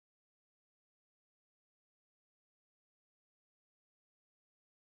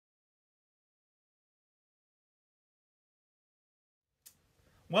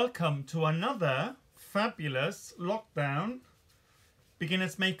Welcome to another fabulous lockdown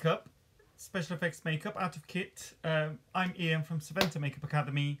beginners makeup, special effects makeup out of kit. I'm Ian from Seventa Makeup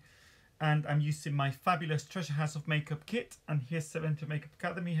Academy and I'm using my fabulous Treasure House of Makeup kit, and here's Seventa Makeup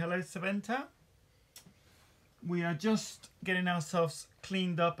Academy. Hello Seventa. We are just getting ourselves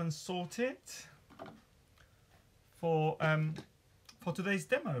cleaned up and sorted for today's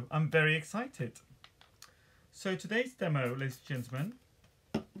demo. I'm very excited. So today's demo, ladies and gentlemen,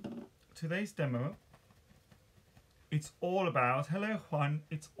 it's all about, hello Juan,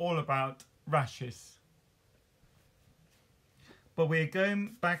 it's all about rashes. But we're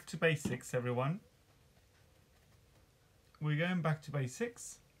going back to basics, everyone. We're going back to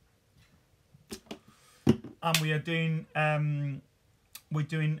basics. And we are doing, we're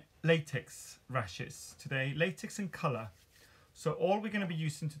doing latex rashes today, latex and colour. So all we're going to be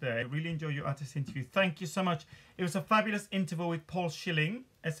using today, I really enjoy your artist interview. Thank you so much. It was a fabulous interview with Paul Schilling,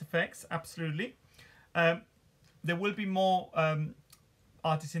 SFX, absolutely. There will be more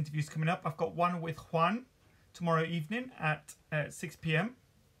artist interviews coming up. I've got one with Juan tomorrow evening at 6 p.m.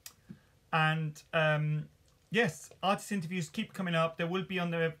 And yes, artist interviews keep coming up. They will be on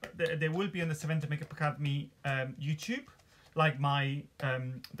the Seventa Makeup Academy YouTube, like my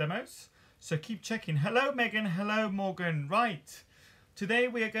demos. So keep checking. Hello Megan, hello Morgan. Right, today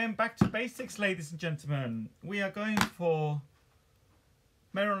we are going back to basics, ladies and gentlemen. We are going for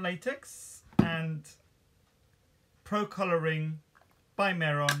Mehron latex and Pro Colouring by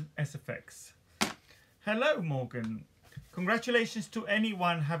Mehron SFX. Hello Morgan. Congratulations to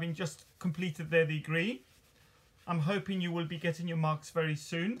anyone having just completed their degree. I'm hoping you will be getting your marks very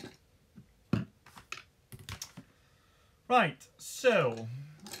soon. Right, so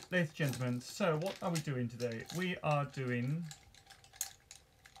ladies and gentlemen, so what are we doing today? We are doing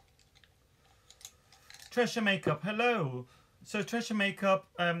Treasure Makeup. Hello. So Treasure Makeup,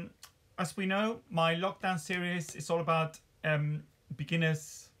 as we know, my lockdown series is all about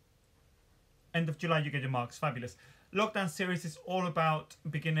beginners. End of July, you get your marks. Fabulous. Lockdown series is all about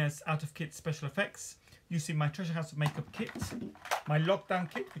beginners out of kit special effects using my Treasure House of Makeup kit, my lockdown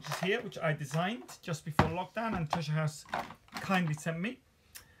kit, which is here, which I designed just before lockdown and Treasure House kindly sent me.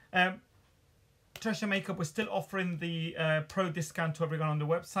 Treasure Makeup, we're still offering the pro discount to everyone on the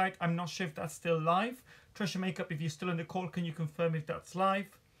website. I'm not sure if that's still live. Treasure Makeup, if you're still on the call, can you confirm if that's live?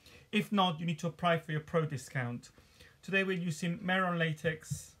 If not, you need to apply for your pro discount. Today we're using Mehron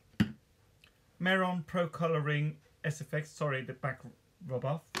latex, Mehron Pro Colouring SFX, sorry, the back rub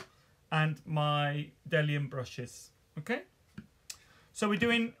off, and my Bdellium brushes. Okay? So we're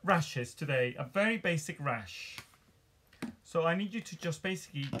doing rashes today, a very basic rash. So I need you to just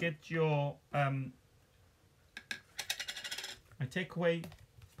basically get your my takeaway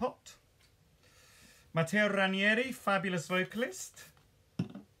pot. Matteo Ranieri, fabulous vocalist.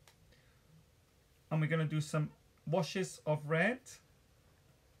 And we're going to do some washes of red.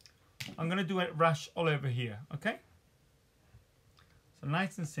 I'm going to do a rash all over here, okay? So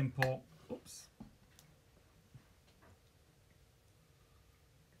nice and simple. Oops.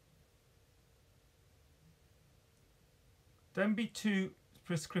 Don't be too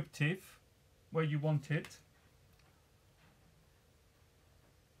prescriptive where you want it.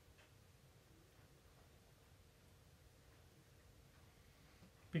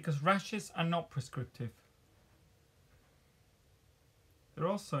 Because rashes are not prescriptive. They're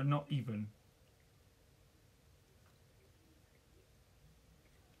also not even.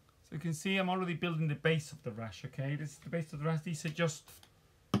 So you can see I'm already building the base of the rash, okay? This is the base of the rash. These are just,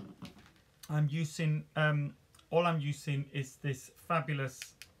 I'm using, all I'm using is this fabulous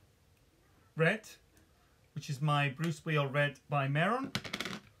red, which is my Bruce Wheel Red by Mehron.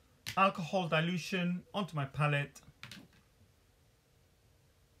 Alcohol dilution onto my palette.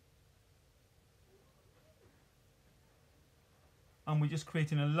 And we're just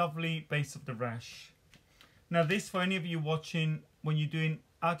creating a lovely base of the rash. Now this, for any of you watching, when you're doing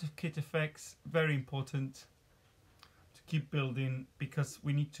out of kit effects, very important to keep building, because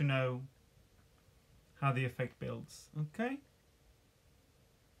we need to know how the effect builds, okay?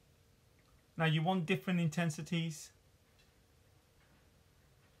 Now you want different intensities.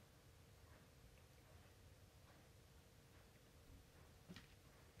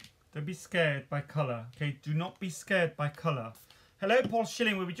 Don't be scared by colour, okay? Do not be scared by colour. Hello, Paul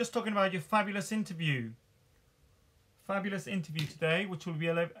Schilling. We were just talking about your fabulous interview. Fabulous interview today, which will be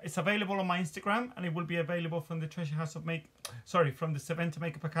it's available on my Instagram, and it will be available from the Treasure House of from the Seventa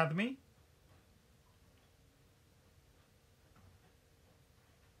Makeup Academy.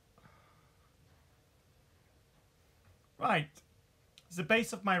 Right, it's the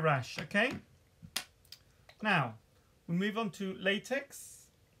base of my rash, okay? Now, we move on to latex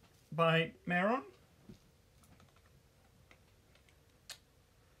by Mehron.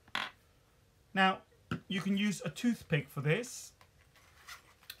 Now, you can use a toothpick for this,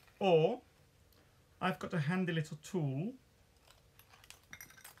 or I've got a handy little tool,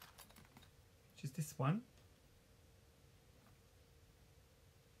 which is this one.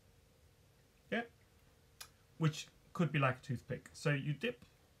 Yeah, which could be like a toothpick. So you dip.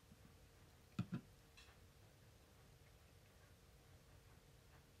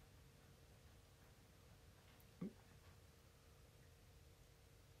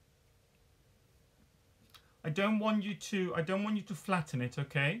 I don't want you to flatten it,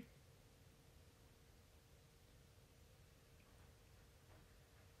 okay?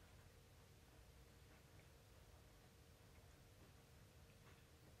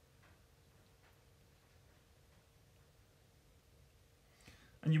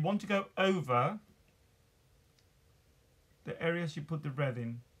 And you want to go over the areas you put the red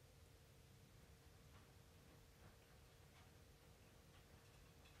in.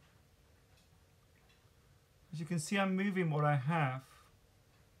 As you can see, I'm moving what I have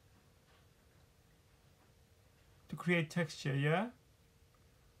to create texture, yeah?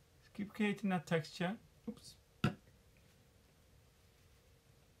 Just keep creating that texture. Oops.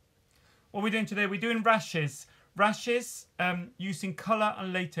 What we're doing today, we're doing rashes. Rashes using colour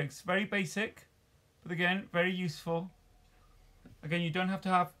and latex. Very basic, but again, very useful. Again, you don't have to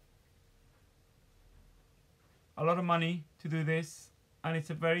have a lot of money to do this, and it's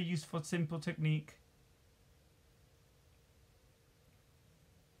a very useful, simple technique.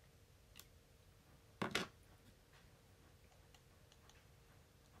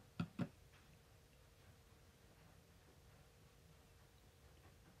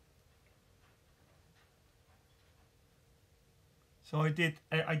 So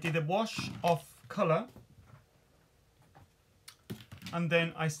I did a wash of colour, and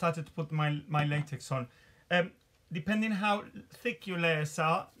then I started to put my latex on. Depending how thick your layers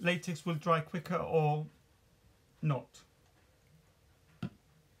are, latex will dry quicker or not.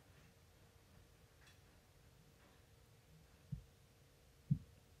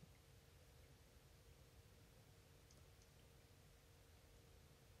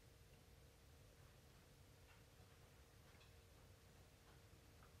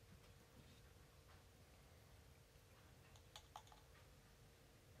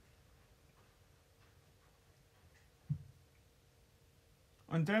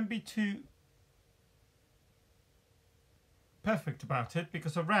 And don't be too perfect about it,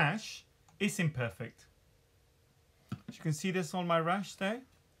 because a rash is imperfect. As you can see, there's all my rash there.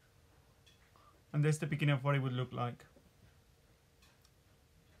 And there's the beginning of what it would look like.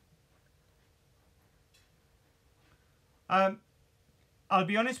 I'll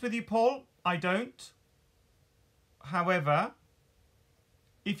be honest with you, Paul, I don't. However,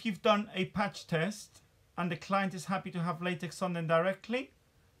 if you've done a patch test and the client is happy to have latex on them directly,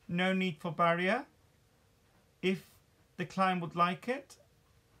 no need for barrier. If the client would like it.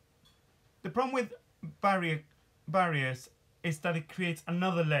 The problem with barriers is that it creates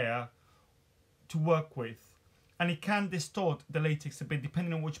another layer to work with, and it can distort the latex a bit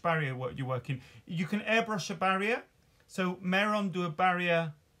depending on which barrier you're working. You can airbrush a barrier. So Mehron do a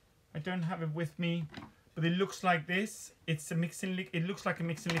barrier. I don't have it with me, but it looks like this. It's a mixing. It looks like a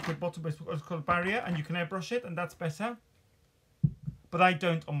mixing liquid bottle, but it's called barrier, and you can airbrush it, and that's better. But I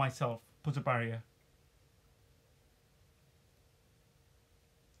don't on myself put a barrier.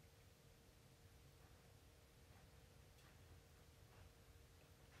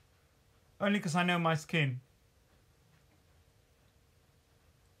 Only because I know my skin.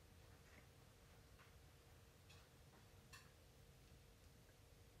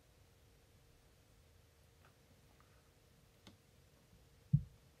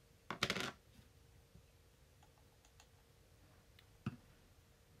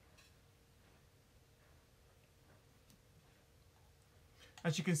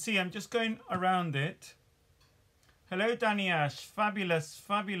 As you can see, I'm just going around it. Hello, Danny Ash. Fabulous,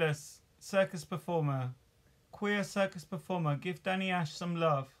 fabulous circus performer. Queer circus performer. Give Danny Ash some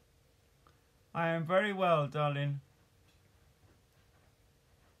love. I am very well, darling.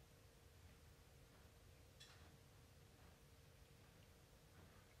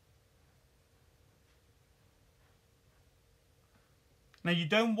 Now, you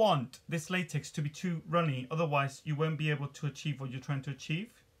don't want this latex to be too runny, otherwise you won't be able to achieve what you're trying to achieve.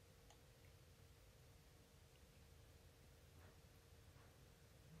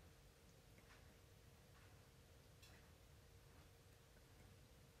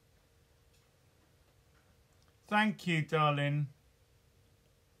 Thank you, darling.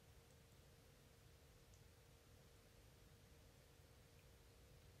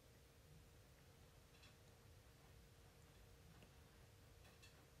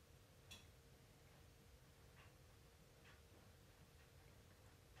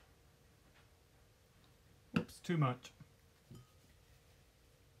 too much.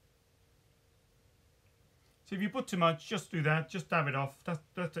 So if you put too much, just do that. Just dab it off.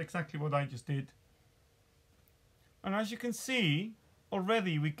 That's exactly what I just did. And as you can see,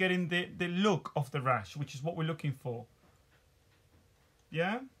 already we're getting the look of the rash, which is what we're looking for.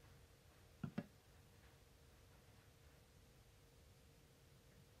 Yeah?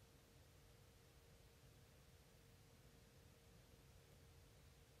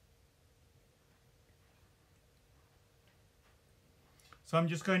 So I'm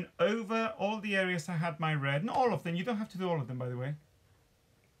just going over all the areas I had my red. Not all of them. You don't have to do all of them, by the way.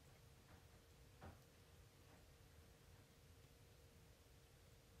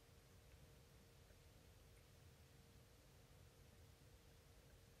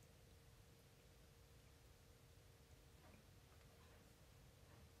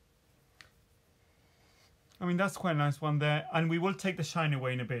 I mean, that's quite a nice one there. And we will take the shine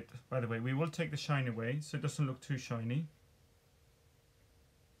away in a bit, by the way. We will take the shine away so it doesn't look too shiny.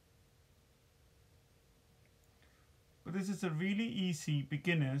 But this is a really easy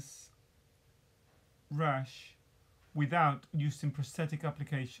beginner's rash without using prosthetic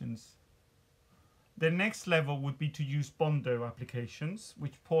applications. The next level would be to use Bondo applications,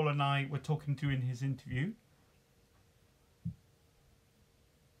 which Paul and I were talking to in his interview.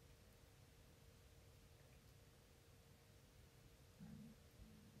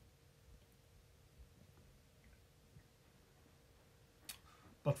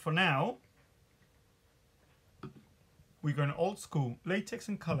 But for now, we're going old school, latex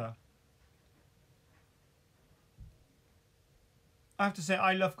and colour. I have to say,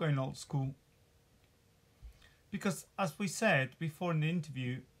 I love going old school. Because as we said before in the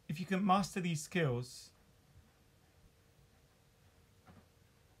interview, if you can master these skills,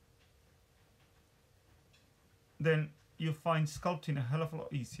 then you'll find sculpting a hell of a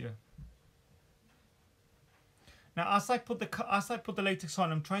lot easier. Now, as I put the latex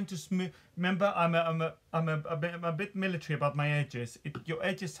on, I'm trying to smooth. Remember, I'm a bit military about my edges. Your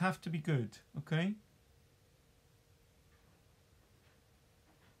edges have to be good, okay?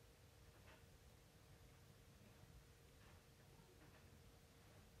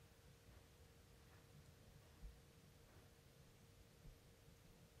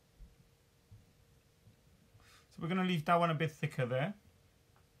 So we're going to leave that one a bit thicker there.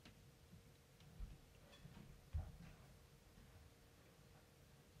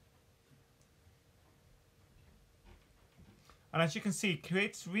 And as you can see, it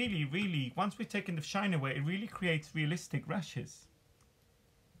creates really, once we've taken the shine away, it really creates realistic rashes.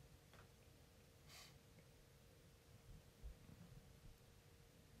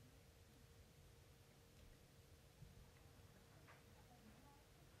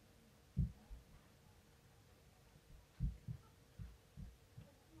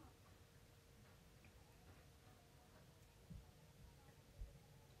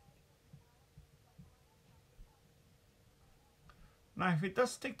 Now, if it does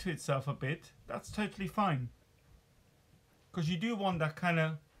stick to itself a bit, that's totally fine. Because you do want that kind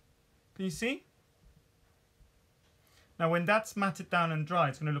of... Can you see? Now, when that's matted down and dry,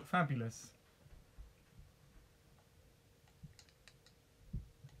 it's going to look fabulous.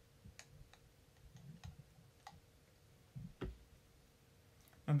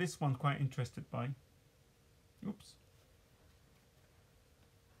 And this one, quite interested by. Oops.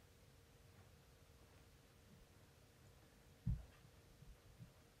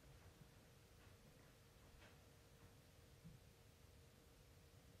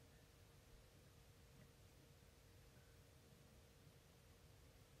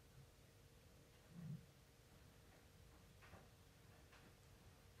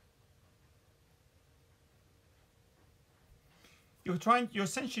 You're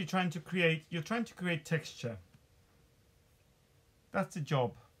essentially trying to create texture. That's the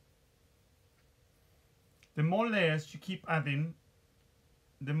job. The more layers you keep adding,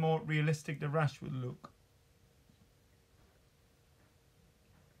 the more realistic the rash will look.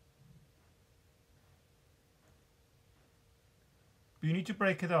 But you need to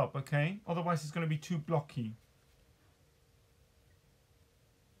break it up, okay? Otherwise it's going to be too blocky.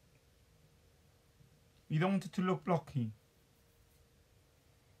 You don't want it to look blocky.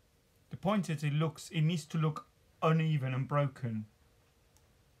 The point is it needs to look uneven and broken.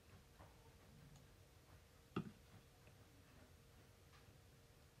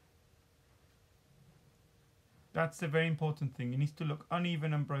 That's the very important thing. It needs to look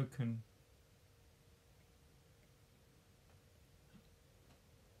uneven and broken.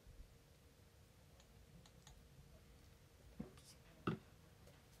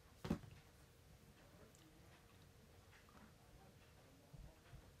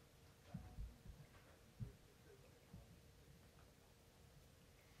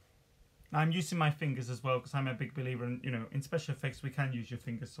 Now I'm using my fingers as well because I'm a big believer in, you know, in special effects we can use your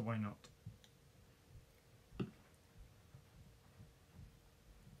fingers, so why not?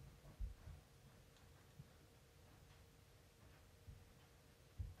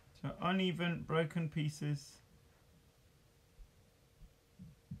 So uneven, broken pieces.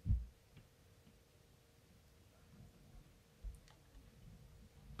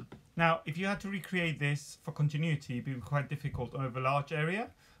 Now, if you had to recreate this for continuity, it would be quite difficult over a large area,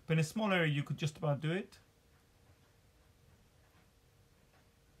 but in a small area you could just about do it.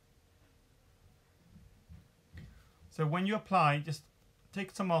 So when you apply, just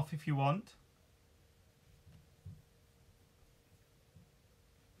take some off if you want.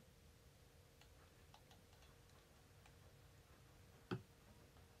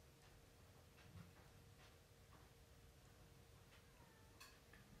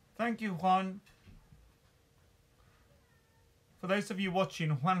 Thank you, Juan. For those of you watching,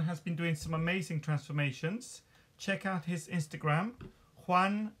 Juan has been doing some amazing transformations. Check out his Instagram,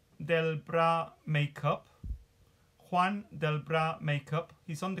 Juan Del Bra Makeup. Juan Del Bra Makeup.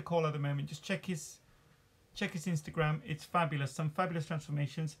 He's on the call at the moment. Just check his Instagram. It's fabulous. Some fabulous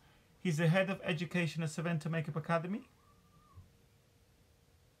transformations. He's the head of education at Seventa Makeup Academy.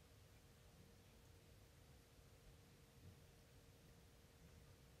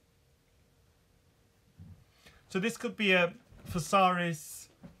 So this could be a Psoriasis,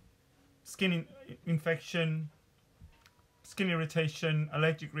 skin infection, skin irritation,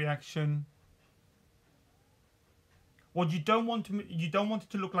 allergic reaction. What you don't want it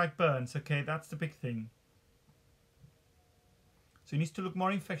to look like burns, okay? That's the big thing. So it needs to look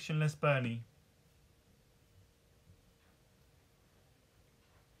more infection, less burny.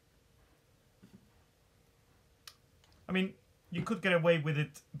 I mean, you could get away with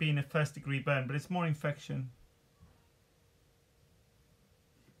it being a first-degree burn, but it's more infection.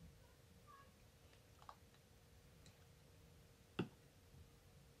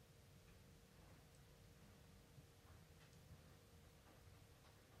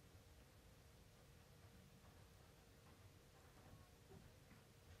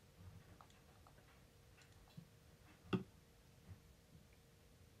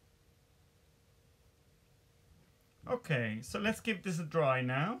 Okay, so let's give this a dry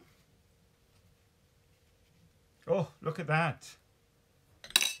now. Oh, look at that.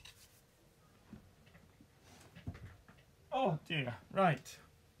 Oh dear, right.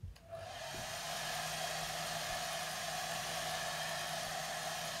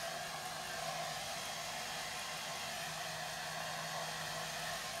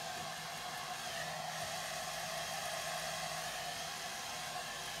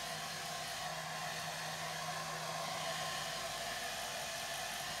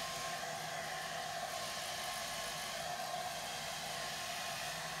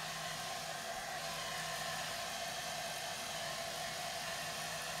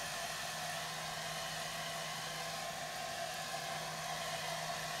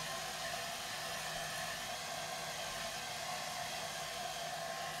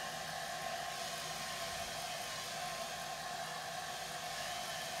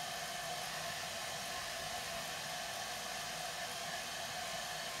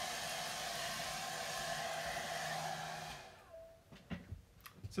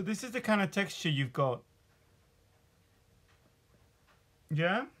 So this is the kind of texture you've got.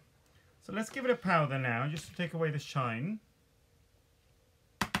 Yeah? So let's give it a powder now, just to take away the shine.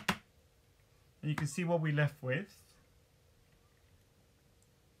 And you can see what we left with.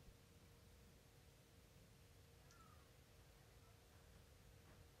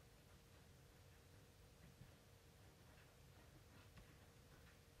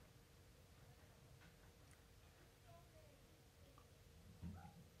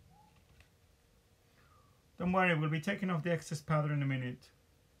 Don't worry, we'll be taking off the excess powder in a minute.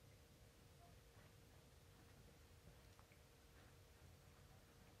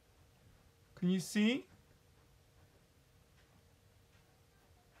 Can you see?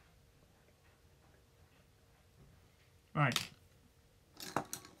 Right.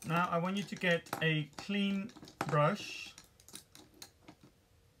 Now I want you to get a clean brush.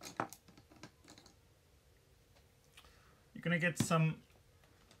 You're going to get some.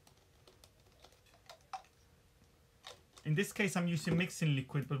 In this case, I'm using mixing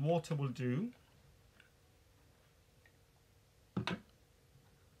liquid, but water will do.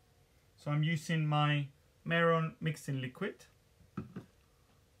 So I'm using my Mehron mixing liquid.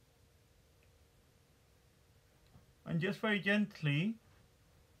 And just very gently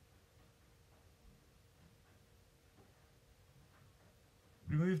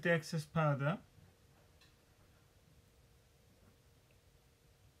remove the excess powder.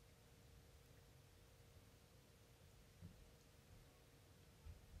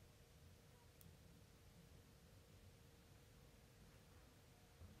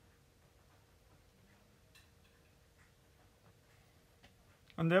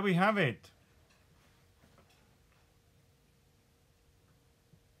 And there we have it.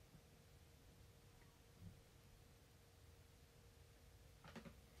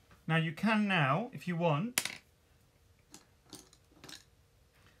 Now you can now, if you want,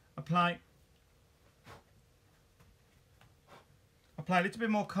 apply a little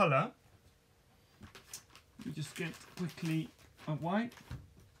bit more colour. You just get quickly a white.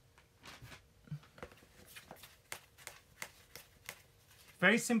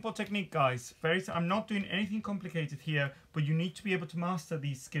 Very simple technique, guys. I'm not doing anything complicated here, but you need to be able to master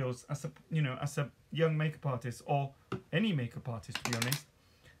these skills as a, as a young makeup artist, or any makeup artist, to be honest.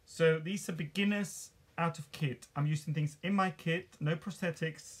 So these are beginners out of kit. I'm using things in my kit, no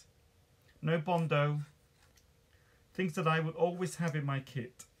prosthetics, no Bondo, things that I would always have in my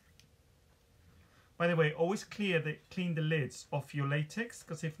kit. By the way, always clean the lids off your latex,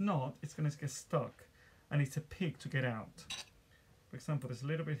 because if not, it's going to get stuck and it's a pig to get out. For example, there's a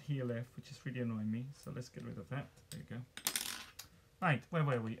little bit here left, which is really annoying me. So let's get rid of that. There you go. Right, where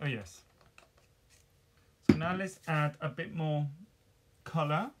were we? Oh, yes. So now let's add a bit more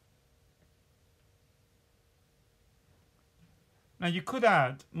color. Now you could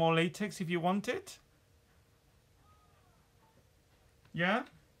add more latex if you wanted. Yeah?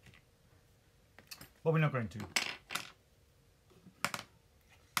 But we're not going to.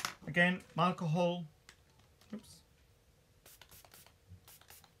 Again, alcohol. Oops.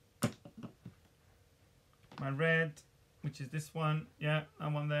 My red, which is this one. Yeah,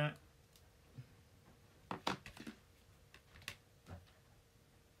 that one there.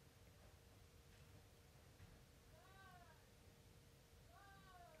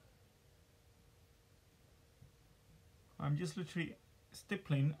 I'm just literally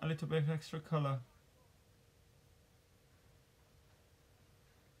stippling a little bit of extra color.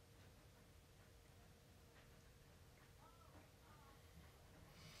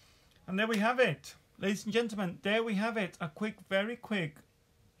 And there we have it. Ladies and gentlemen, there we have it. A quick, very quick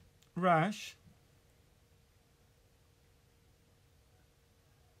Rash.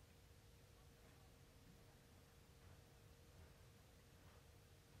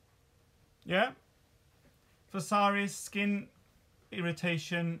 Yeah? Psoriasis, skin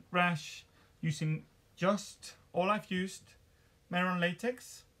irritation, rash, using just, all I've used, Mehron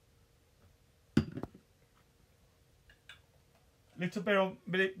latex. Little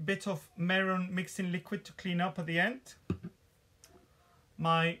bit of Mehron mixing liquid to clean up at the end.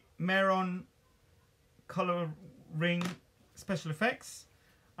 My Mehron color ring special effects,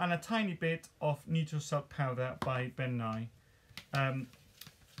 and a tiny bit of Neutral Set Powder by Nye.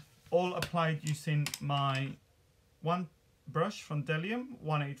 All applied using my one brush from Bdellium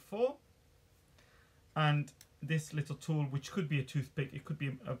 184, and this little tool, which could be a toothpick. It could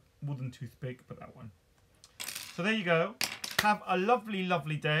be a wooden toothpick, but that one. So there you go. Have a lovely,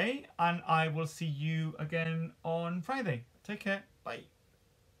 lovely day, and I will see you again on Friday. Take care. Bye.